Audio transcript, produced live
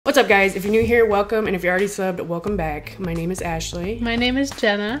What's up, guys? If you're new here, welcome, and if you're already subbed, welcome back. My name is Ashley. My name is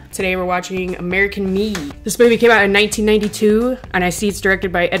Jenna. Today we're watching American Me. This movie came out in 1992, and I see it's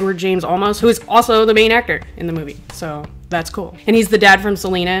directed by Edward James Olmos, who is also the main actor in the movie, so that's cool. And he's the dad from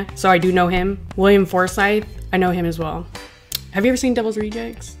Selena, so I do know him. William Forsythe, I know him as well. Have you ever seen Devil's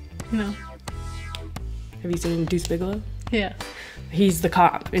Rejects? No. Have you seen Deuce Bigalow? Yeah. He's the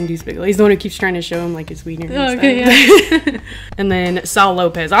cop in Deuce Bigalow. He's the one who keeps trying to show him like his wiener and Okay, yeah. And then Sal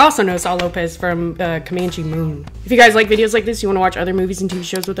Lopez. I also know Sal Lopez from Comanche Moon. If you guys like videos like this, you want to watch other movies and TV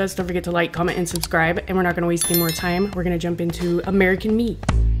shows with us, don't forget to like, comment, and subscribe. And we're not going to waste any more time. We're going to jump into American Me.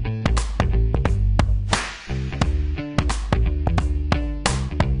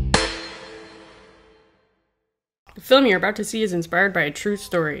 The film you're about to see is inspired by a true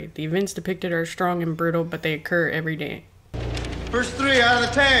story. The events depicted are strong and brutal, but they occur every day. First three out of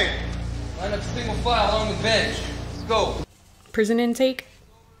the tank. Line up single file along the bench. Let's go. Prison intake?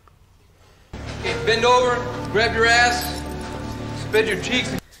 Okay, bend over, grab your ass, spread your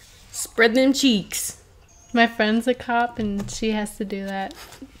cheeks. Spread them cheeks. My friend's a cop and she has to do that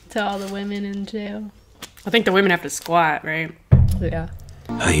to all the women in jail. I think the women have to squat, right? Yeah.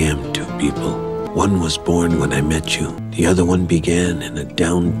 I am two people. One was born when I met you. The other one began in a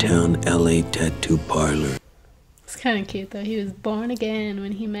downtown LA tattoo parlor. It's kind of cute though. He was born again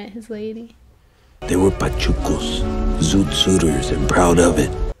when he met his lady. They were pachucos, zoot suitors, and proud of it.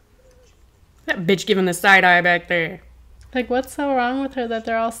 That bitch giving the side eye back there. Like, what's so wrong with her that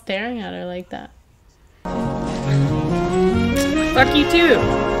they're all staring at her like that? Fuck you too.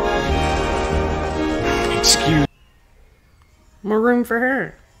 Excuse. More room for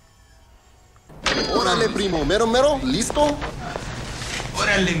her. Órale, primo. Mero, mero. ¿Listo?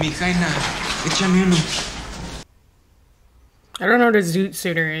 Órale, mi jaina. Échame uno. I don't know what a zoot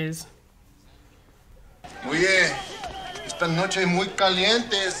suiter is. Oye, esta noche es muy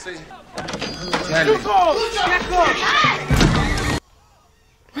caliente ese.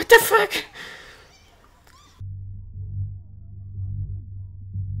 What the fuck?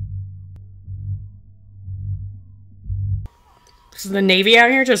 This is the Navy out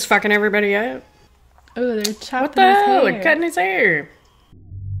here just fucking everybody up? Oh, they're chopping What the his hell? hair. They're cutting his hair.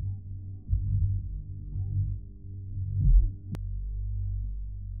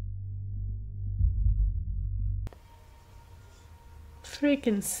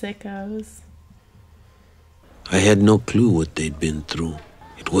 Freaking sickos. I had no clue what they'd been through.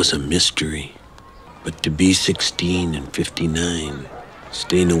 It was a mystery. But to be 16 and 59,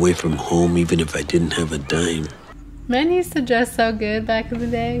 staying away from home even if I didn't have a dime. Men used to dress so good back in the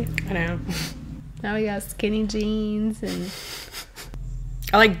day. I know. Now we got skinny jeans and...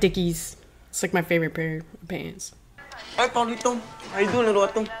 I like Dickies. It's like my favorite pair of pants. Hi, Paulito. How you doing, little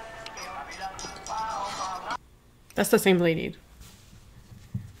vato? That's the same lady.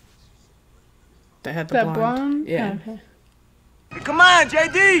 That had the That blonde. blonde? Yeah. Okay. Come on,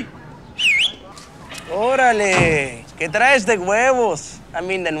 JD. Órale. ¿Qué traes de huevos? I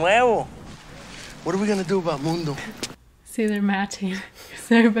mean, de nuevo. What are we gonna do about Mundo? See, they're matching.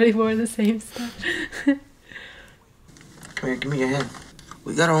 Because everybody wore the same stuff. Come here, give me your hand.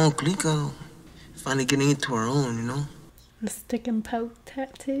 We got our own clica. Finally getting into our own, you know? The stick and poke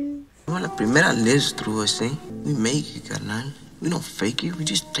tattoos. Bueno, la primera lives through us, eh? We make it, carnal. We don't fake it, we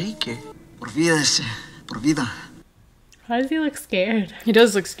just take it. Por vida ese. Por vida. Why does he look scared? He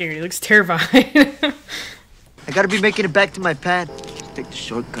does look scary. He looks terrified. I gotta be making it back to my pad. Just take the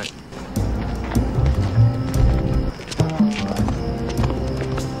shortcut.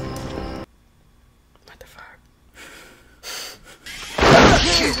 What the fuck?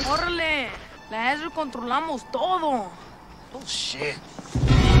 ¡Órale! La S controlamos todo. Oh, shit.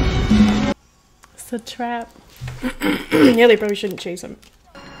 It's a trap. Yeah, they probably shouldn't chase him.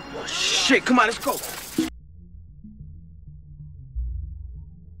 Oh, shit, come on, let's go.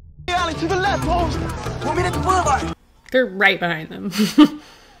 Alley, to the left, Holmes. We'll meet at the boulevard. They're right behind them.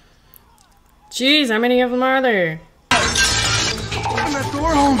 Jeez, how many of them are there? Open that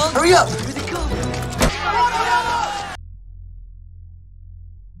door, Holmes. Hurry up.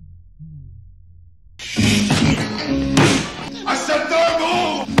 I said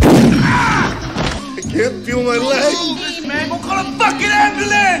double! I can't feel my leg. Man, go call a fucking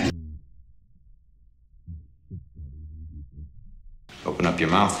ambulance. Open up your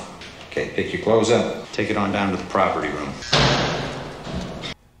mouth. Okay, pick your clothes up. Take it on down to the property room.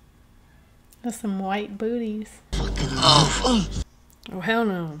 That's some white booties. Oh, hell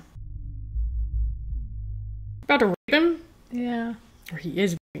no. About to rape him? Yeah. Or he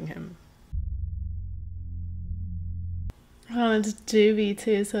is raping him. Oh, it's Juvie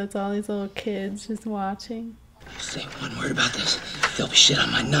too, so it's all these little kids just watching. Say one word about this, there'll be shit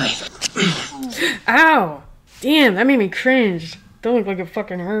on my knife. Ow! Damn, that made me cringe. Don't look like it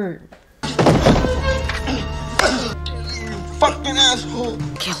fucking hurt. Fucking asshole.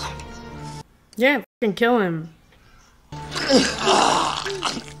 Kill him. Yeah, fucking kill him.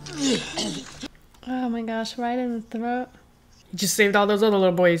 Oh my gosh, right in the throat. He just saved all those other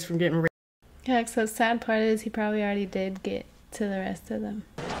little boys from getting raped. Yeah, except sad part is he probably already did get to the rest of them.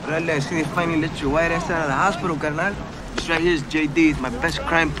 Bradley, I see they finally let your white ass out of the hospital, carnal. This right here is JD, he's my best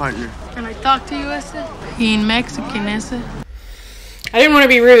crime partner. Can I talk to you, ese? He ain't Mexican, ese. I didn't want to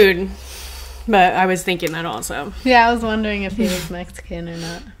be rude, but I was thinking that also. Yeah, I was wondering if he was Mexican or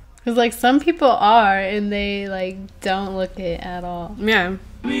not. Because, like, some people are, and they, like, don't look it at all. Yeah.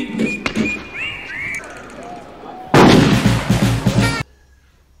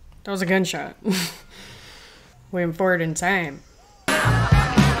 That was a gunshot. Waiting forward in time.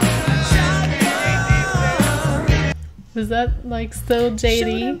 Was that, like, still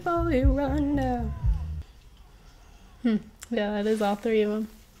JD? Yeah, that is all three of them.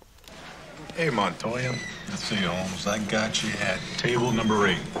 Hey, Montoya. Let's see, Holmes. I got you at table number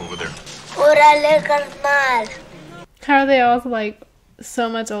 8 over there. Órale, carnal. How are they all, like, so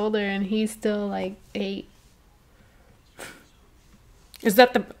much older and he's still, like, 8? Is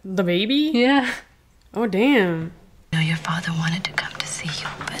that the baby? Yeah. Oh, damn. I know your father wanted to come to see you,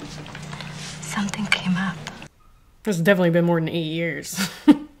 but something came up. It's definitely been more than 8 years.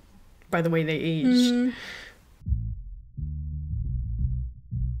 By the way they aged. Mm-hmm.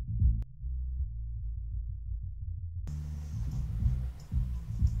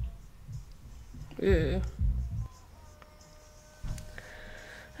 Ew.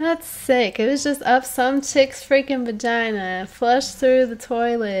 That's sick. It was just up some chick's freaking vagina, flushed through the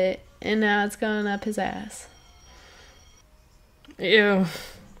toilet, and now it's going up his ass. Ew.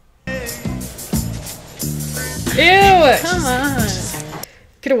 Ew! Come on.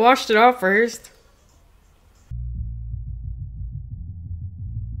 Could have washed it off first.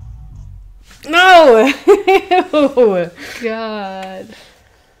 No! Ew. God.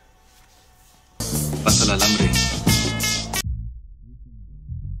 Pasa el alambre.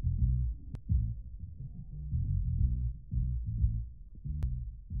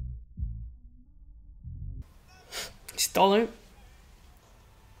 Stole it.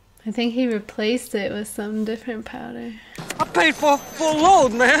 I think he replaced it with some different powder. I paid for a full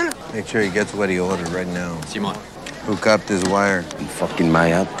load, man. Make sure he gets what he ordered right now. Simon. Who copped his wire? I'm fucking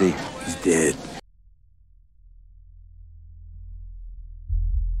Mayate. He's dead.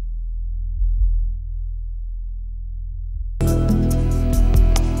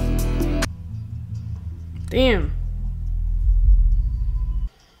 Damn.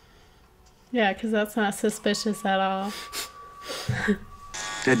 Yeah, because that's not suspicious at all.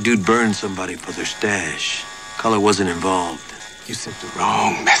 That dude burned somebody for their stash. Color wasn't involved. You sent the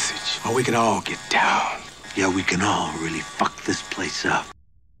wrong message. Or we can all get down. Yeah, we can all really fuck this place up.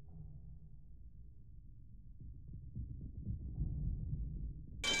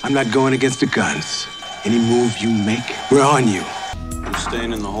 I'm not going against the guns. Any move you make, we're on you. I'm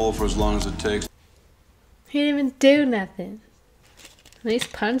staying in the hole for as long as it takes. He didn't even do nothing. At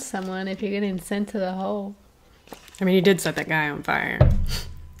least punch someone if you're getting sent to the hole. I mean, he did set that guy on fire.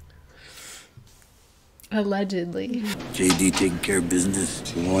 Allegedly. JD taking care of business.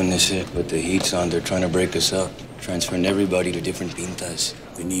 Si no in this it, but the heat's on. They're trying to break us up, transferring everybody to different pintas.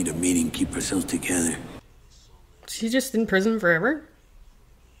 We need a meeting, keep ourselves together. Is he just in prison forever?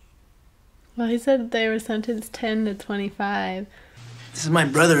 Well, he said they were sentenced 10 to 25. This is my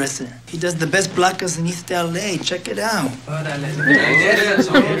brother, Ese. He does the best placas in East LA. Check it out.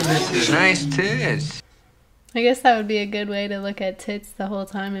 Nice tits. I guess that would be a good way to look at tits the whole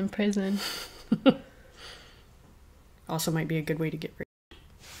time in prison. Also might be a good way to get rid.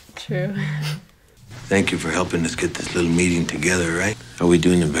 True. Thank you for helping us get this little meeting together, right? How are we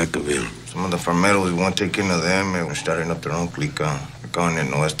doing in Vacaville? Some of the farmeros want to take care of them and we're starting up their own clica. We're calling it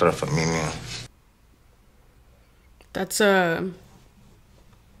Nuestra Familia. That's,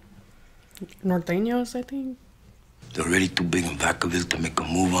 Norteños, I think. They're already too big in Vacaville to make a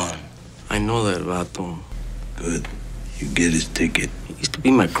move on. I know that, vato. Good. You get his ticket. He used to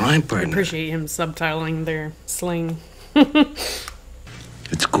be my crime I partner. appreciate him subtitling their slang.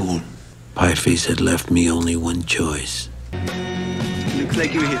 It's cool. Pieface had left me only one choice. Looks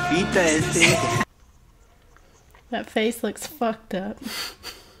like your jefita, Ese. That face looks fucked up.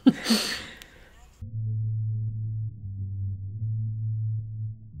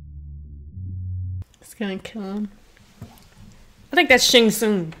 It's gonna kill him. I think that's Shang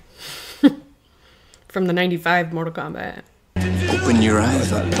Tsung. From the 95 Mortal Kombat. Open your eyes,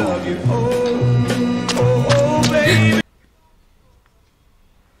 vato.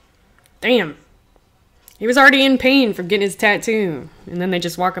 Damn. He was already in pain from getting his tattoo, and then they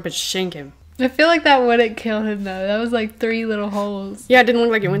just walk up and shank him. I feel like that wouldn't kill him though. That was like 3 little holes. Yeah, it didn't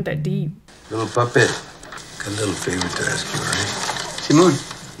look like it went that deep. Little puppet, got a little favor to ask you, all right? Simon.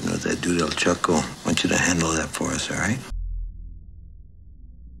 You know that dude El Chaco? I want you to handle that for us, all right?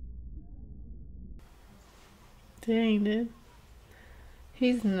 Dang, dude.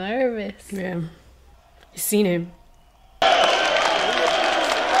 He's nervous. Yeah. You've seen him.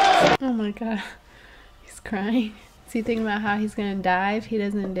 Oh my god. He's crying. Is he thinking about how he's gonna die if he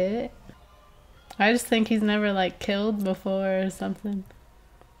doesn't do it? I just think he's never like killed before or something.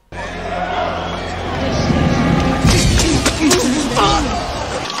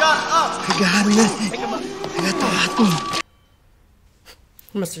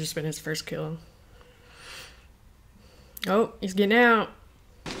 Must have just been his first kill. Oh, he's getting out.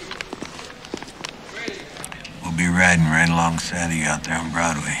 We'll be riding right alongside of you out there on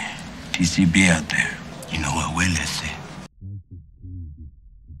Broadway. TCB out there. You know what Will is say.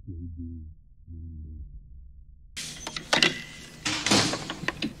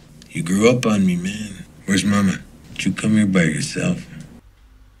 You grew up on me, man. Where's Mama? Did you come here by yourself?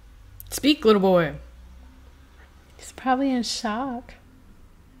 Speak, little boy. He's probably in shock.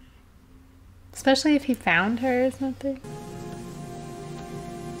 Especially if he found her or something.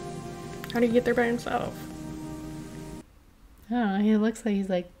 How did he get there by himself? I don't know. He looks like he's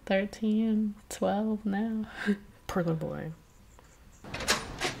like 13, 12 now. Poor little boy.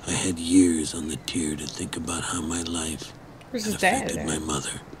 I had years on the tier to think about how my life Where's had his dad affected at? my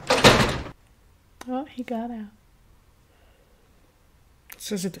mother. Oh, he got out.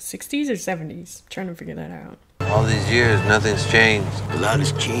 So is it the 60s or 70s? I'm trying to figure that out. All these years, nothing's changed. A lot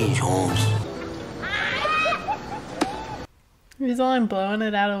has changed, Holmes. He's only blowing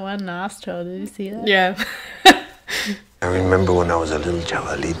it out of one nostril. Did you see that? Yeah. I remember when I was a little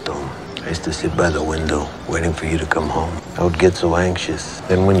chavalito. I used to sit by the window, waiting for you to come home. I would get so anxious.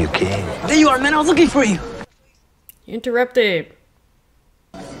 Then when you came... There you are, man. I was looking for you. You interrupted.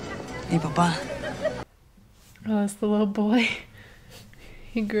 Hey, Papa. Oh, it's the little boy.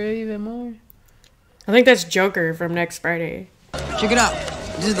 He grew even more. I think that's Joker from next Friday. Check it out.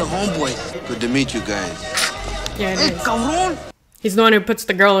 This is the homeboys. Good to meet you guys. Yeah, it Hey, is. cabrón. He's the one who puts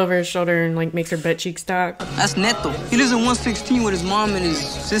the girl over his shoulder and like makes her butt cheeks talk. That's Neto. He lives in 116 with his mom and his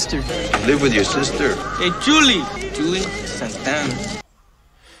sister. You live with your sister? Hey, Julie. Julie Santana.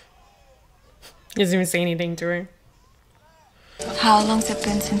 He doesn't even say anything to her. How long's it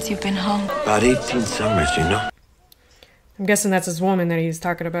been since you've been home? About 18 summers, you know? I'm guessing that's his woman that he was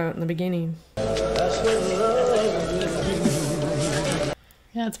talking about in the beginning.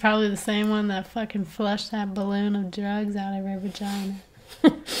 Yeah, it's probably the same one that fucking flushed that balloon of drugs out of her vagina.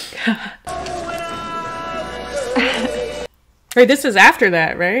 God. Right, this is after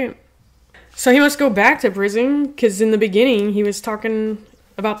that, right? So he must go back to prison because in the beginning he was talking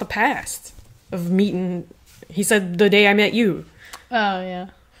about the past of meeting. He said the day I met you. Oh, yeah.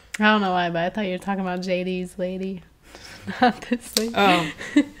 I don't know why, but I thought you were talking about JD's lady. Not this lady. Oh.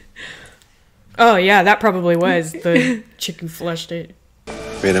 Oh, yeah, that probably was the chick who flushed it.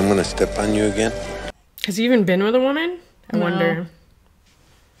 Wait, I'm gonna step on you again? Has he even been with a woman? I No. wonder.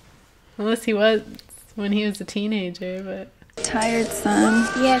 Unless he was when he was a teenager, but... Tired, son?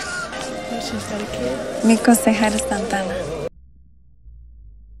 Yes. Oh, she's got a kid. Miko Sejara Santana.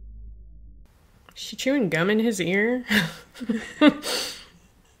 Is she chewing gum in his ear?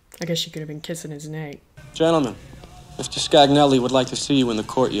 I guess she could have been kissing his neck. Gentlemen, Mr. Scagnelli would like to see you in the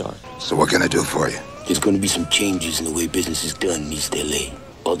courtyard. So what can I do for you? There's gonna be some changes in the way business is done in East LA.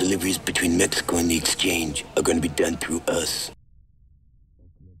 All deliveries between Mexico and the exchange are gonna be done through us.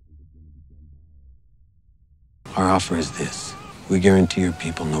 Our offer is this. We guarantee your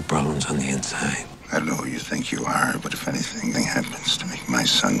people no problems on the inside. I don't know who you think you are, but if anything happens to make my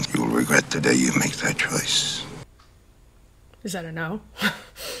son, you will regret the day you make that choice. Is that a no?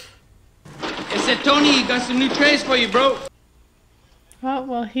 I said, Tony, got some new trays for you, bro. Oh,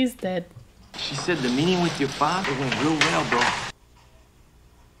 well, he's dead. She said the meeting with your father went real well, bro.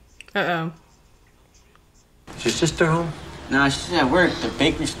 Uh-oh. Is your sister home? Nah, she's at work. The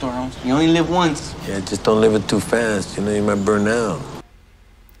bakery store owns. You only live once. Yeah, just don't live it too fast. You know, you might burn out.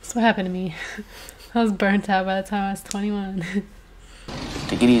 That's what happened to me. I was burnt out by the time I was 21.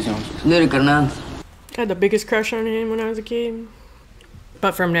 Take it easy. Later, carnal. I had the biggest crush on him when I was a kid.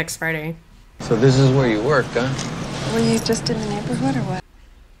 But from next Friday. So this is where you work, huh? Were you just in the neighborhood or what?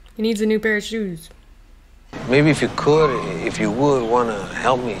 He needs a new pair of shoes. Maybe if you would want to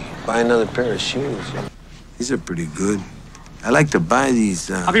help me buy another pair of shoes. These are pretty good. I like to buy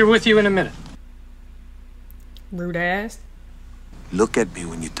these. I'll be with you in a minute. Rude ass. Look at me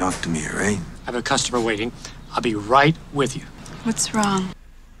when you talk to me, all right? I have a customer waiting. I'll be right with you. What's wrong?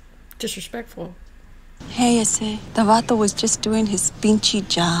 Disrespectful. Hey, ese. The vato was just doing his pinchy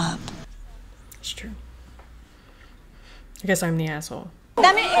job. It's true. I guess I'm the asshole.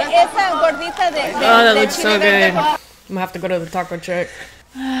 Dame esa gordita de. Oh, that looks so good. I'm gonna have to go to the taco truck.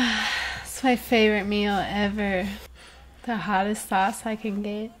 It's my favorite meal ever. The hottest sauce I can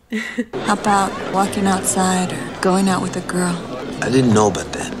get. How about walking outside or going out with a girl? I didn't know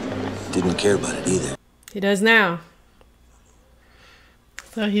about that. Didn't care about it either. He does now.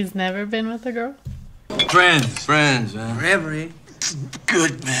 So he's never been with a girl? Friends, man. Forever, eh?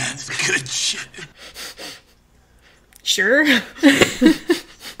 Good, man. Good shit. Sure. The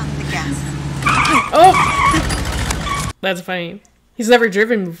gas. Oh! That's funny. He's never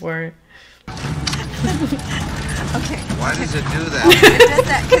driven before. Okay. Why does it do that? It does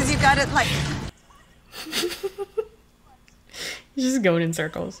that because you got it like... He's just going in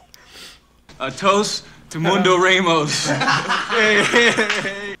circles. A toast to Mundo Ramos.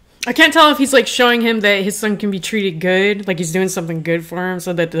 I can't tell if he's like showing him that his son can be treated good, like he's doing something good for him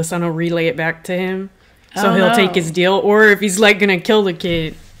so that the son will relay it back to him. So he'll take his deal, or if he's like gonna kill the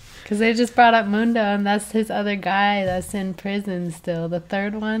kid. Because they just brought up Mundo, and that's his other guy that's in prison still. The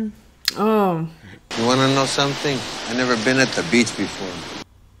third one. Oh. You want to know something? I've never been at the beach before.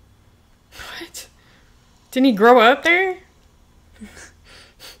 What? Didn't he grow up there?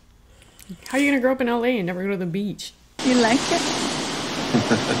 How are you gonna grow up in LA and never go to the beach? You like it?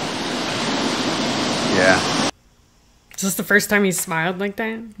 Yeah. Is this the first time he smiled like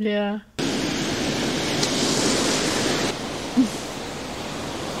that? Yeah.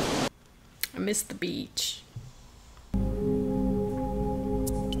 I miss the beach.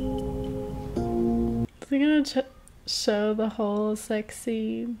 Is he gonna show the whole sex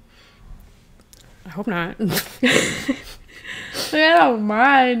scene? I hope not. Like, I don't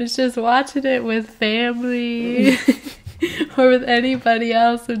mind. It's just watching it with family or with anybody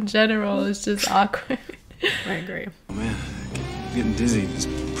else in general. It's just awkward. I agree. Oh, man, I'm getting dizzy. This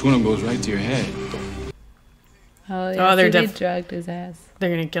puna goes right to your head. Oh, yeah. Oh, they're he drugged his ass. They're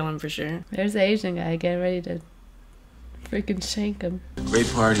gonna kill him for sure. There's the Asian guy getting ready to freaking shank him. Great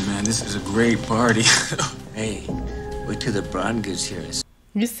party, man. This is a great party. Hey, wait till the Bron gets here.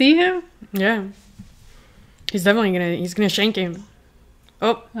 You see him? Yeah. He's definitely gonna shank him.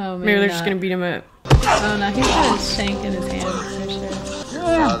 Oh, maybe they're just gonna beat him up. Oh no, he's got a shank in his hand for sure.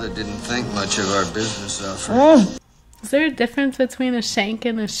 Father didn't think much of our business offer. Is there a difference between a shank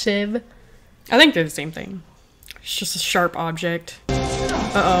and a shiv? I think they're the same thing. It's just a sharp object.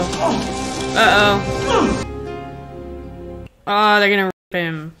 Uh-oh. Uh-oh. Oh, they're gonna rip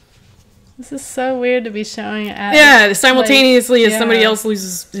him. This is so weird to be showing it at. Yeah, simultaneously as somebody yeah. else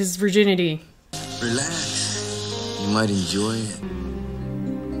loses his virginity. Relax. You might enjoy it.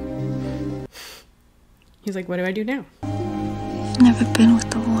 He's like, what do I do now? Never been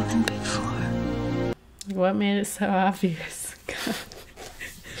with a woman before. What made it so obvious? It's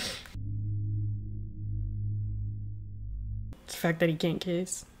the fact that he can't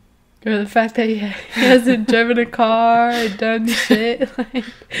kiss. Or the fact that he hasn't driven a car or done shit. Like.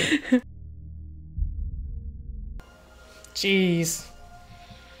 Jeez.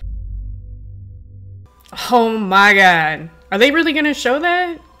 Oh my god. Are they really gonna show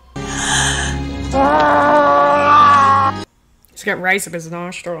that? He's got rice up his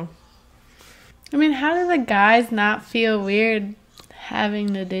nostril. I mean, how do the guys not feel weird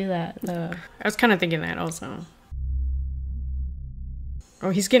having to do that, though? I was kind of thinking that also. Oh,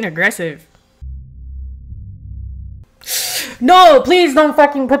 he's getting aggressive. No, please don't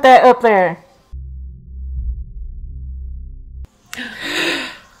fucking put that up there.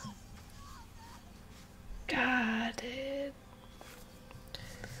 Got it.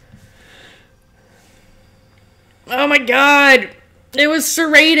 Oh my god. It was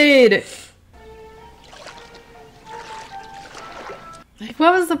serrated. Like,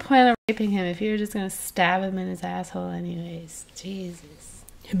 what was the point of raping him if you were just gonna stab him in his asshole anyways? Jesus.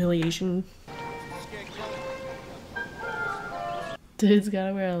 Humiliation. Dude's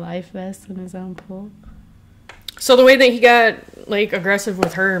gotta wear a life vest in his own pool. So the way that he got, like, aggressive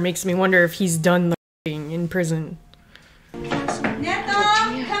with her makes me wonder if he's done the f***ing in prison. Neto,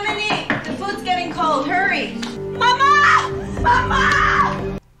 come and eat. The food's getting cold. Hurry. Mama!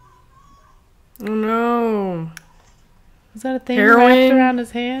 Mama! Oh no. Is that a thing Heroin? wrapped around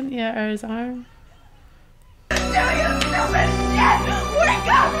his hand? Yeah, or his arm?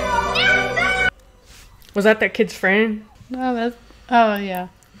 Was that kid's friend? No, that's... Oh, yeah.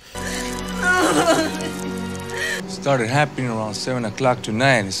 Started happening around 7 o'clock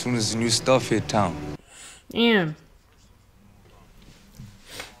tonight as soon as the new stuff hit town. Damn.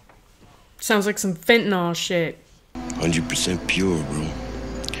 Sounds like some fentanyl shit. 100% pure, bro.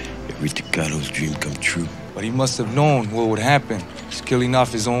 Every Tecado's dream come true. But he must have known what would happen. He's killing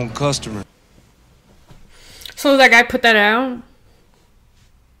off his own customer. So that guy put that out?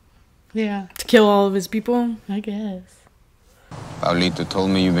 Yeah. To kill all of his people? I guess. Pablito told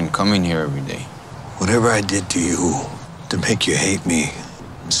me you've been coming here every day. Whatever I did to you to make you hate me,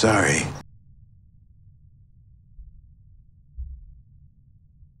 I'm sorry.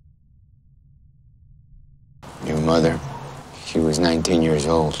 Your mother, she was 19 years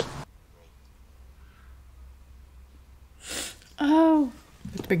old. Oh.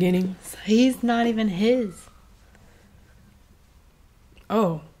 At the beginning. So he's not even his.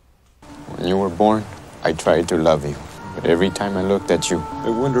 Oh. When you were born, I tried to love you. But every time I looked at you, I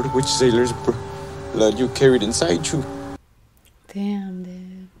wondered which sailor's blood you carried inside you. Damn,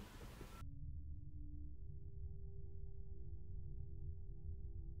 dude.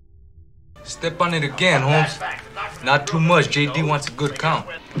 Step on it again, Holmes. Not too much. JD wants a good count.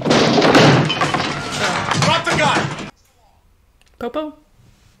 Drop the gun! Popo?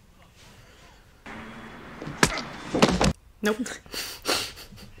 Nope.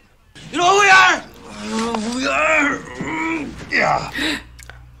 You know who we are? Who we are? Yeah.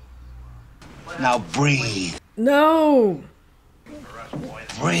 Now breathe. No.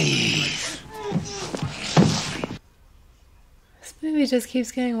 Breathe. This movie just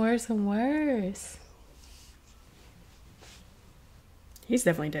keeps getting worse and worse. He's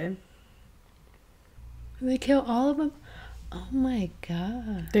definitely dead. Did they kill all of them? Oh my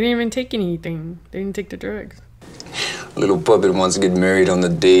god. They didn't even take anything. They didn't take the drugs. Little puppet wants to get married on the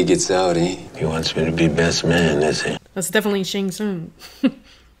day he gets out, eh? He wants me to be best man, is he? That's definitely Shang Tsung.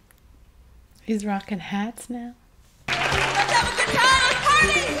 He's rocking hats now.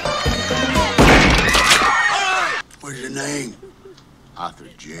 What's your name? Arthur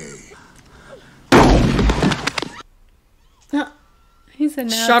J. Oh, he's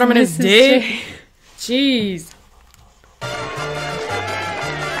announced Shot him in his Mrs. dick. J. Jeez.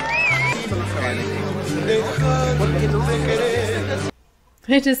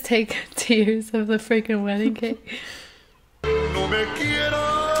 They just take tears of the freaking wedding cake. I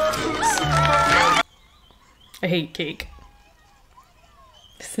hate cake.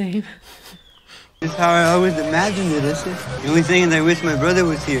 Same. This is how I always imagined it, Sid. The only thing is I wish my brother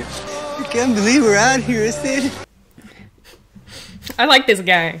was here. I can't believe we're out here, Sid. I like this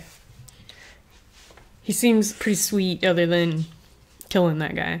guy. He seems pretty sweet other than killing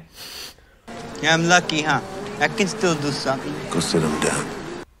that guy. Yeah, I'm lucky, huh? I can still do something. Go sit him down.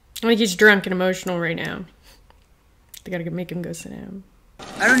 I think he's drunk and emotional right now. They gotta make him go sit down.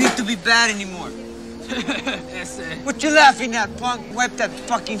 I don't need to be bad anymore. What you laughing at, punk? Wipe that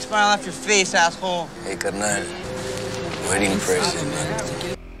fucking smile off your face, asshole. Hey, carnal. Wedding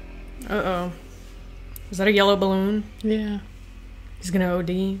present. Uh-oh. Is that a yellow balloon? Yeah. He's gonna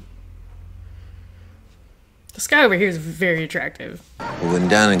OD. This guy over here is very attractive. What went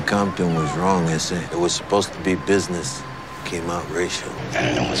down in Compton was wrong, it was supposed to be business. Came out racial. I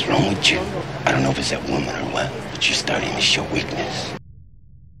don't know what's wrong with you. I don't know if it's that woman or what, but you're starting to show weakness.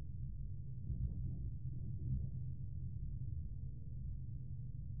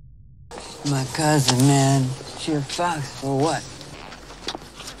 My cousin, man. She a fox or what?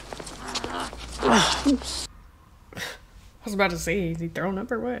 I was about to say, is he thrown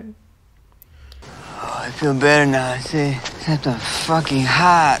up or what? Oh, I feel better now, see? Except I'm fucking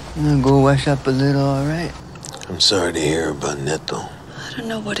hot. I'm gonna go wash up a little, all right? I'm sorry to hear about Neto. I don't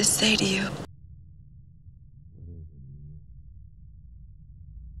know what to say to you.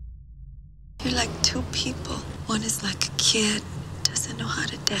 You're like two people. One is like a kid, doesn't know how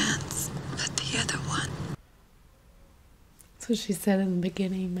to dance, but the other one. That's what she said in the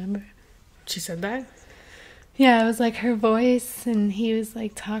beginning, remember? She said that? Yeah, it was like her voice, and he was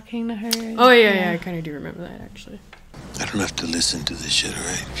like talking to her. Oh, yeah, I kind of do remember that, actually. I don't have to listen to this shit, all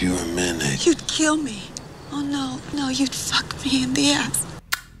right? If you were a man, You'd kill me. Oh, no, you'd fuck me in the ass.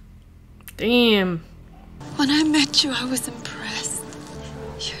 Damn. When I met you, I was impressed.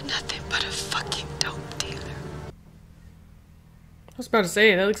 You're nothing but a fucking dope dealer. I was about to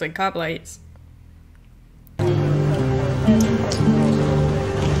say, that looks like cop lights.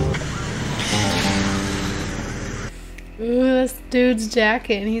 Ooh, this dude's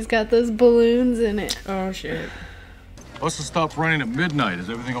jacket, and he's got those balloons in it. Oh, shit. Buses stopped running at midnight. Is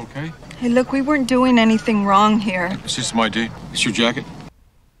everything okay? Hey, look, we weren't doing anything wrong here. It's just my ID. It's your jacket.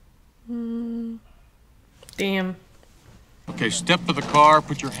 Damn. Okay, step to the car.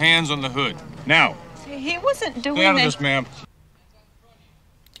 Put your hands on the hood. Now. He wasn't doing Stay out of it. this, ma'am.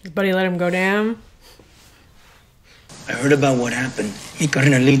 His buddy let him go down. I heard about what happened. Mi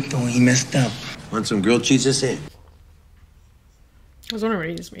carnalito, he messed up. Want some grilled cheese, ese? I was wondering what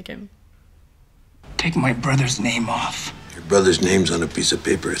he was making. Take my brother's name off. Your brother's name's on a piece of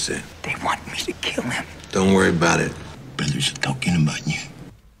paper, ese. They want me to kill him. Don't worry about it. Brothers are talking about you.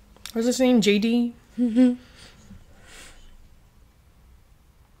 What's his name? JD? Mm-hmm.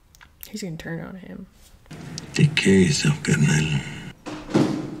 He's gonna turn on him. Take care of yourself, carnal.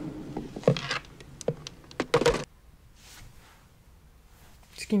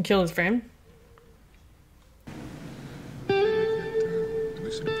 He's gonna kill his friend?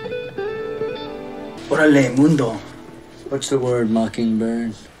 Órale, mundo. What's the word,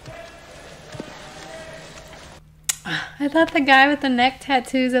 Mockingbird? I thought the guy with the neck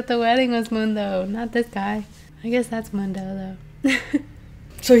tattoos at the wedding was Mundo, not this guy. I guess that's Mundo, though.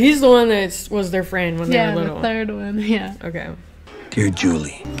 So he's the one that was their friend when they were little. Yeah, the third one, yeah. Okay. Dear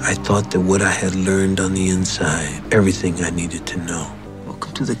Julie, I thought that what I had learned on the inside, everything I needed to know.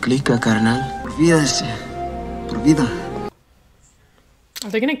 Welcome to the clica, carnal. Por vida, ese. Por vida. Are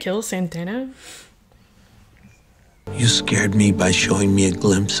they gonna kill Santana? You scared me by showing me a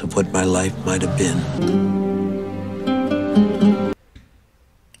glimpse of what my life might have been.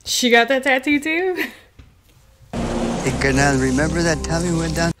 She got that tattoo too? Hey, carnal, remember that time we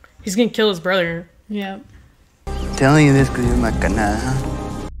went down? He's gonna kill his brother. Yep. Telling you this because you're my carnal,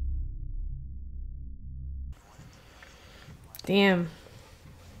 huh? Damn.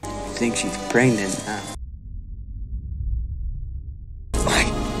 I think she's pregnant, huh?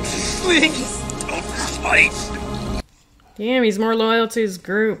 Please, don't fight. Damn, he's more loyal to his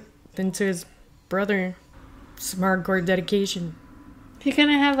group than to his brother. Some hardcore dedication. He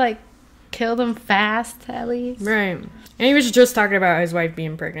couldn't have, like, killed him fast, at least. Right. And he was just talking about his wife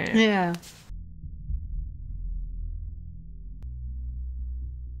being pregnant. Yeah.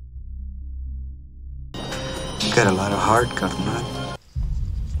 You got a lot of heart, carnal.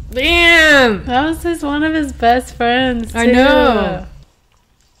 Damn! That was just one of his best friends, too. I know.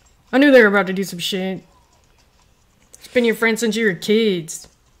 I knew they were about to do some shit. It's been your friend since you were kids.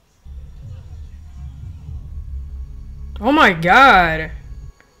 Oh my god.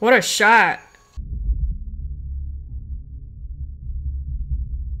 What a shot.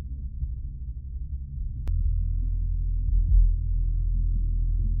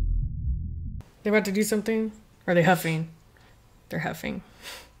 They about to do something? Or are they huffing? They're huffing.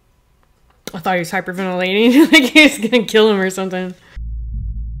 I thought he was hyperventilating. Like he was gonna kill him or something.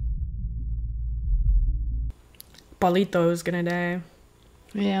 Paulito's gonna die.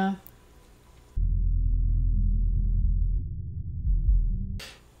 Yeah.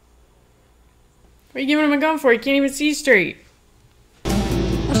 What are you giving him a gun for? He can't even see straight.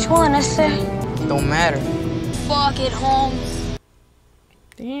 Which one, I say? Don't matter. Fuck it, Holmes.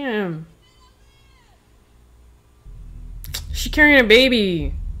 Damn. She carrying a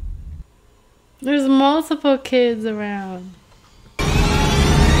baby. There's multiple kids around.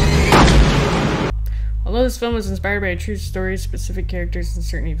 Although this film was inspired by a true story, specific characters and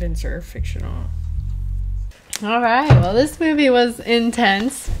certain events are fictional. Alright, well this movie was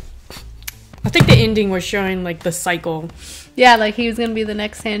intense. I think the ending was showing like the cycle. Yeah, like he was gonna be the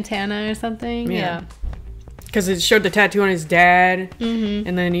next Santana or something. Yeah. Because it showed the tattoo on his dad. Mm-hmm.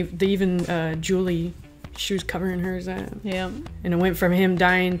 And then even Julie, she was covering hers up. Yeah. And it went from him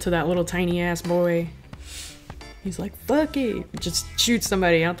dying to that little tiny ass boy. He's like, fuck it. Just shoot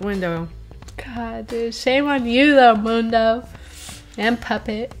somebody out the window. God, dude. Shame on you though, Mundo. And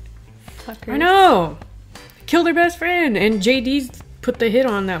Puppet. Fuckers. I know. Killed their best friend. And JD's put the hit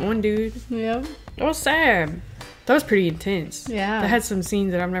on that one dude. Yep. That was sad. That was pretty intense. Yeah. That had some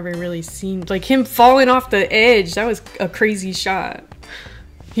scenes that I've never really seen. Like him falling off the edge. That was a crazy shot.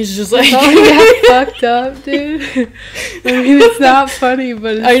 He's just like... Oh, he got fucked up, dude. I mean, it's not funny,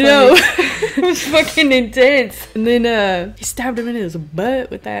 but it's I know. funny. It was fucking intense. And then he stabbed him in his butt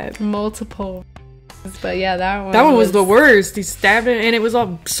with that. Multiple. But yeah, that one was the worst. He stabbed it and it was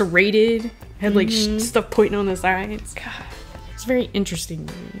all serrated. Had like stuff pointing on the sides. God. It's very interesting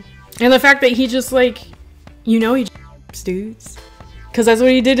movie. And the fact that he just like, he dudes. Because that's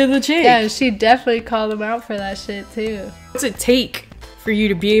what he did to the chick. Yeah, she definitely called him out for that shit too. What's it take for you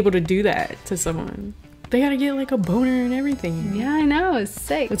to be able to do that to someone? They gotta get like a boner and everything. Yeah, I know. It's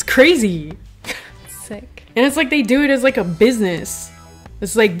sick. It's crazy. Sick. And it's like they do it as like a business.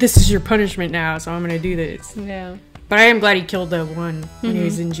 It's like, this is your punishment now, so I'm gonna do this. Yeah. But I am glad he killed the one when he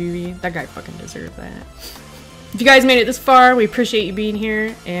was in juvie. That guy fucking deserved that. If you guys made it this far, we appreciate you being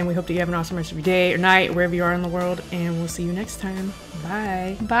here, and we hope that you have an awesome rest of your day or night, wherever you are in the world, and we'll see you next time.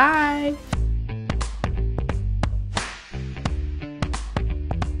 Bye. Bye.